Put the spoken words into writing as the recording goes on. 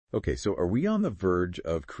Okay, so are we on the verge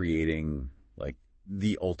of creating, like,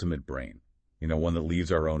 the ultimate brain? One that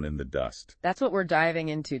leaves our own in the dust? That's what we're diving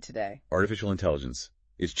into today. Artificial intelligence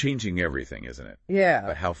is changing everything, isn't it? Yeah.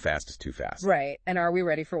 But how fast is too fast? Right. And are we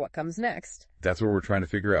ready for what comes next? That's what we're trying to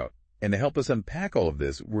figure out. And to help us unpack all of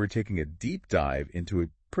this, we're taking a deep dive into a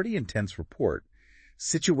pretty intense report.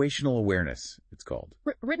 Situational Awareness, it's called.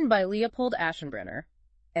 Written by Leopold Aschenbrenner.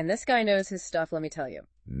 And this guy knows his stuff, let me tell you.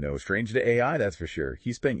 No stranger to AI, that's for sure.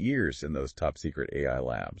 He spent years in those top secret AI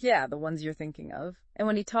labs. Yeah, the ones you're thinking of. And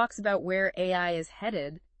when he talks about where AI is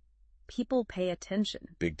headed, people pay attention.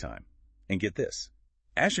 Big time. And get this.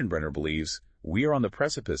 Aschenbrenner believes we are on the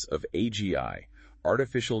precipice of AGI,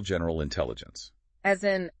 Artificial General Intelligence. As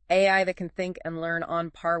in AI that can think and learn on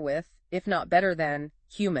par with, if not better than,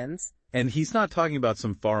 humans. And he's not talking about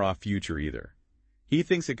some far-off future either. He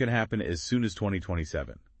thinks it could happen as soon as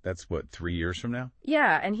 2027. That's, 3 years from now?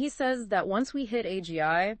 Yeah, and he says that once we hit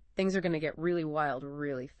AGI, things are going to get really wild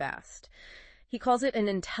really fast. He calls it an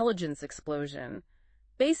intelligence explosion.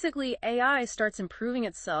 Basically, AI starts improving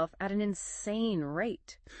itself at an insane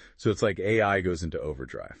rate. So it's like AI goes into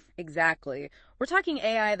overdrive. Exactly. We're talking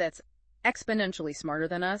AI that's exponentially smarter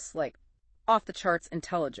than us, like off-the-charts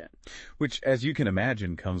intelligent. Which, as you can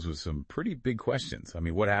imagine, comes with some pretty big questions. I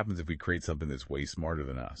mean, what happens if we create something that's way smarter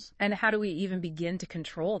than us? And how do we even begin to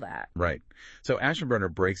control that? Right. So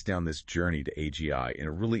Aschenbrenner breaks down this journey to AGI in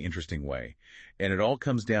a really interesting way. And it all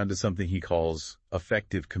comes down to something he calls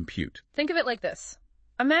effective compute. Think of it like this.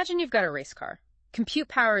 Imagine you've got a race car. Compute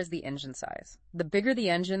power is the engine size. The bigger the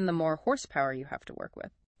engine, the more horsepower you have to work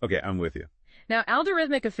with. Okay, I'm with you. Now,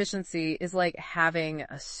 algorithmic efficiency is like having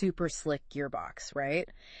a super slick gearbox, right?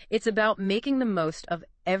 It's about making the most of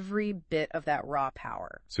every bit of that raw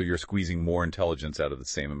power. So you're squeezing more intelligence out of the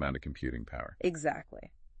same amount of computing power.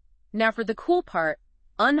 Exactly. Now, for the cool part,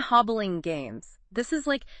 unhobbling gains. This is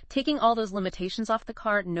like taking all those limitations off the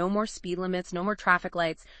car, no more speed limits, no more traffic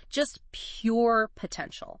lights, just pure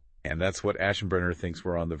potential. And that's what Aschenbrenner thinks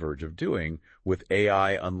we're on the verge of doing with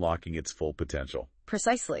AI unlocking its full potential.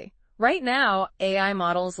 Precisely. Right now, AI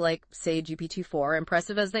models like, say, GPT-4,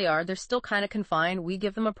 impressive as they are, they're still kind of confined. We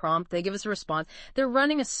give them a prompt, they give us a response. They're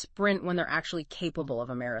running a sprint when they're actually capable of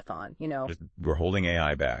a marathon, We're holding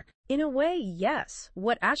AI back. In a way, yes.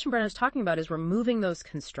 What Aschenbrenner is talking about is removing those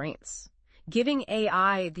constraints, giving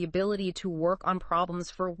AI the ability to work on problems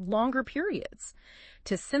for longer periods,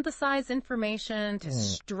 to synthesize information, to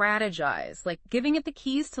strategize, like giving it the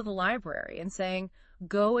keys to the library and saying,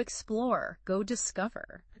 go explore, go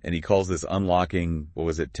discover. And he calls this unlocking,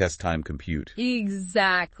 test time compute.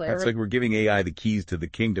 Exactly. It's like we're giving AI the keys to the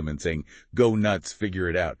kingdom and saying, go nuts, figure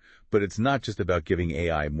it out. But it's not just about giving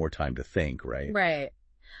AI more time to think, right? Right.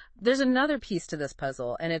 There's another piece to this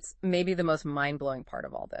puzzle, and it's maybe the most mind-blowing part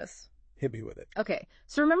of all this. Hit me with it. Okay,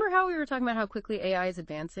 so remember how we were talking about how quickly AI is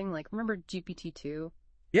advancing? Like, remember GPT-2?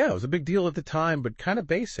 Yeah, it was a big deal at the time, but kind of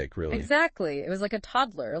basic, really. Exactly. It was like a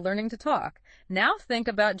toddler learning to talk. Now think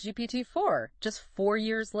about GPT-4, just 4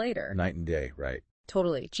 years later. Night and day, right?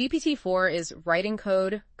 Totally. GPT-4 is writing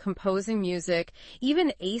code, composing music,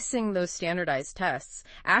 even acing those standardized tests.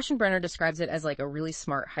 Aschenbrenner describes it as like a really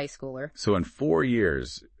smart high schooler. So in 4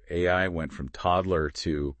 years, AI went from toddler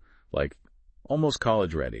to, almost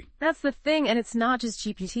college ready. That's the thing, and it's not just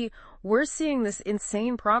GPT. We're seeing this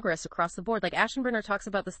insane progress across the board. Like Aschenbrenner talks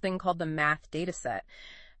about this thing called the math dataset.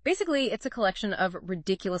 Basically, it's a collection of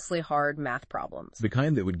ridiculously hard math problems. The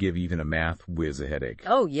kind that would give even a math whiz a headache.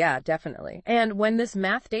 Oh, yeah, definitely. And when this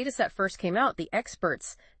math dataset first came out, the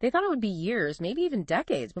experts, they thought it would be years, maybe even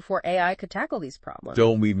decades before AI could tackle these problems.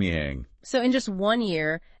 Don't leave me hang. So in just 1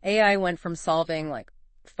 year, AI went from solving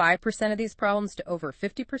 5% of these problems to over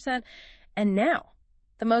 50%. And now,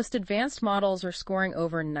 the most advanced models are scoring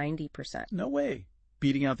over 90%. No way.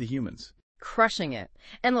 Beating out the humans. Crushing it.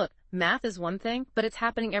 And look, math is one thing, but it's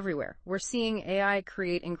happening everywhere. We're seeing AI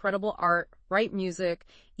create incredible art, write music,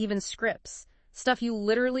 even scripts. Stuff you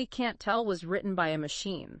literally can't tell was written by a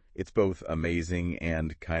machine. It's both amazing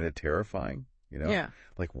and kind of terrifying. Yeah.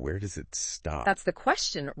 Where does it stop? That's the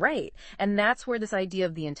question, right? And that's where this idea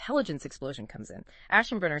of the intelligence explosion comes in.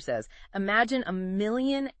 Aschenbrenner says, imagine 1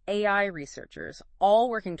 million AI researchers all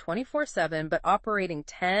working 24/7, but operating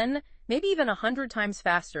 10, maybe even 100 times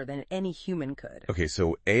faster than any human could. Okay,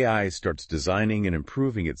 so AI starts designing and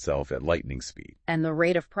improving itself at lightning speed. And the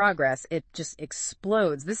rate of progress, it just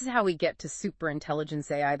explodes. This is how we get to super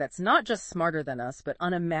intelligence AI that's not just smarter than us, but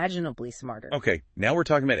unimaginably smarter. Okay, now we're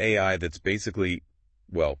talking about AI that's basically,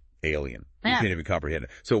 alien. You can't even comprehend it.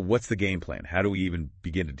 So what's the game plan? How do we even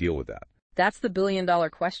begin to deal with that? That's the billion-dollar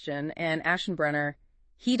question, and Aschenbrenner,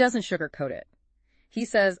 he doesn't sugarcoat it. He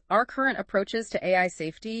says, our current approaches to AI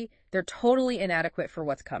safety, they're totally inadequate for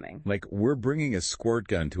what's coming. Like we're bringing a squirt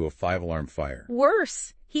gun to a 5-alarm fire.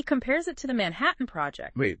 Worse, he compares it to the Manhattan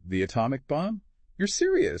Project. Wait, the atomic bomb? You're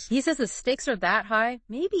serious? He says the stakes are that high,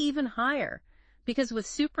 maybe even higher. Because with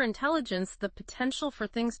superintelligence, the potential for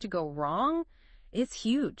things to go wrong is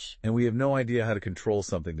huge. And we have no idea how to control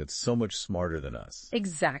something that's so much smarter than us.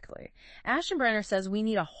 Exactly. Aschenbrenner says we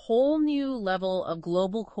need a whole new level of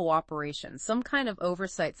global cooperation, some kind of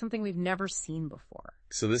oversight, something we've never seen before.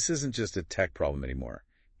 So this isn't just a tech problem anymore.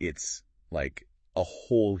 It's like a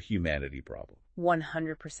whole humanity problem.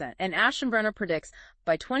 100%. And Aschenbrenner predicts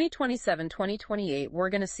by 2027, 2028, we're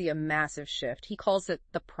going to see a massive shift. He calls it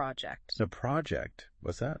the project. The project?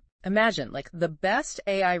 What's that? Imagine, like, the best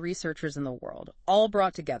AI researchers in the world, all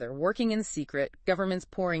brought together, working in secret, governments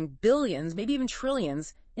pouring billions, maybe even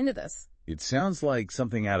trillions, into this. It sounds like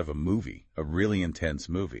something out of a movie, a really intense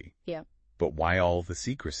movie. Yeah. But why all the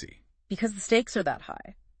secrecy? Because the stakes are that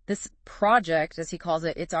high. This project, as he calls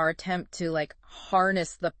it, it's our attempt to, like,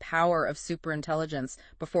 harness the power of superintelligence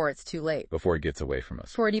before it's too late. Before it gets away from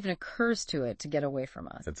us. Before it even occurs to it to get away from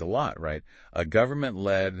us. That's a lot, right? A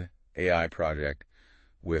government-led AI project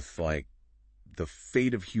with, like, the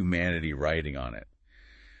fate of humanity riding on it.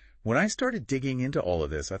 When I started digging into all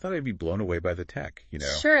of this, I thought I'd be blown away by the tech, you know?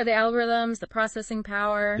 Sure, the algorithms, the processing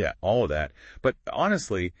power. Yeah, all of that. But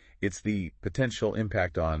honestly, it's the potential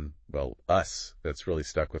impact on, well, us that's really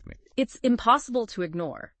stuck with me. It's impossible to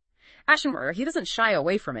ignore. Aschenbrenner, he doesn't shy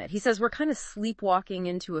away from it. He says we're kind of sleepwalking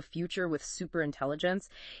into a future with superintelligence.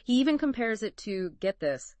 He even compares it to, get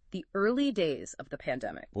this, the early days of the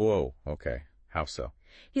pandemic. Whoa, okay. How so?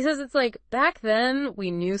 He says it's like, back then,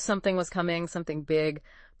 we knew something was coming, something big,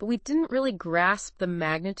 but we didn't really grasp the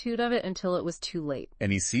magnitude of it until it was too late.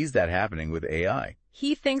 And he sees that happening with AI.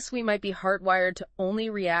 He thinks we might be hardwired to only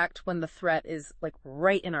react when the threat is, like,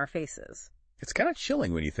 right in our faces. It's kind of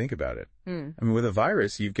chilling when you think about it. Hmm. I mean, with a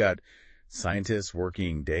virus, you've got scientists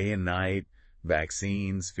working day and night,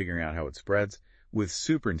 vaccines, figuring out how it spreads. With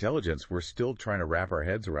superintelligence, we're still trying to wrap our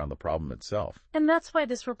heads around the problem itself. And that's why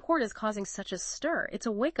this report is causing such a stir. It's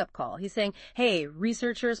a wake-up call. He's saying, hey,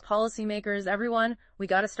 researchers, policymakers, everyone, we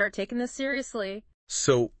got to start taking this seriously.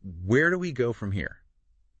 So where do we go from here?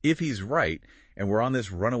 If he's right, and we're on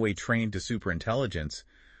this runaway train to superintelligence,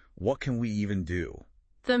 what can we even do?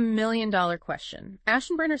 The million-dollar question.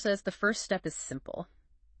 Aschenbrenner says the first step is simple.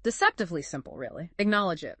 Deceptively simple, really.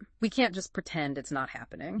 Acknowledge it. We can't just pretend it's not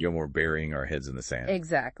happening. You know, we're burying our heads in the sand.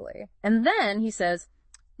 Exactly. And then, he says,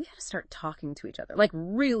 we gotta start talking to each other. Like,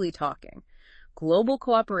 really talking. Global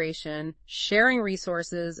cooperation, sharing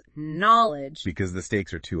resources, knowledge. Because the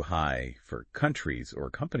stakes are too high for countries, or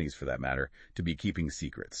companies for that matter, to be keeping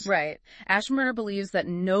secrets. Right. Aschenbrenner believes that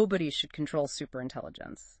nobody should control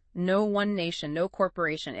superintelligence. No one nation, no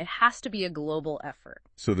corporation. It has to be a global effort.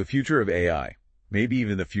 So the future of AI, maybe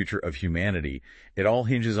even the future of humanity, it all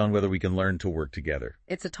hinges on whether we can learn to work together.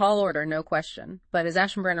 It's a tall order, no question. But as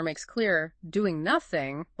Aschenbrenner makes clear, doing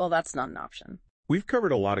nothing, well, that's not an option. We've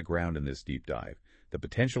covered a lot of ground in this deep dive. The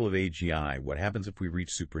potential of AGI, what happens if we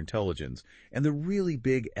reach superintelligence, and the really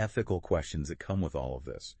big ethical questions that come with all of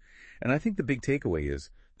this. And I think the big takeaway is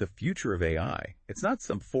the future of AI. It's not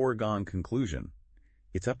some foregone conclusion.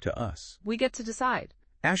 It's up to us. We get to decide.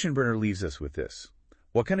 Aschenbrenner leaves us with this.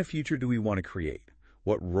 What kind of future do we want to create?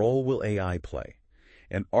 What role will AI play?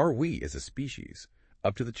 And are we, as a species,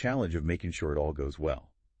 up to the challenge of making sure it all goes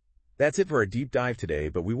well? That's it for our deep dive today,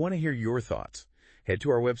 but we want to hear your thoughts. Head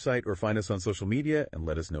to our website or find us on social media and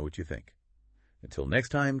let us know what you think. Until next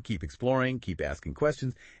time, keep exploring, keep asking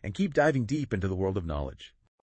questions, and keep diving deep into the world of knowledge.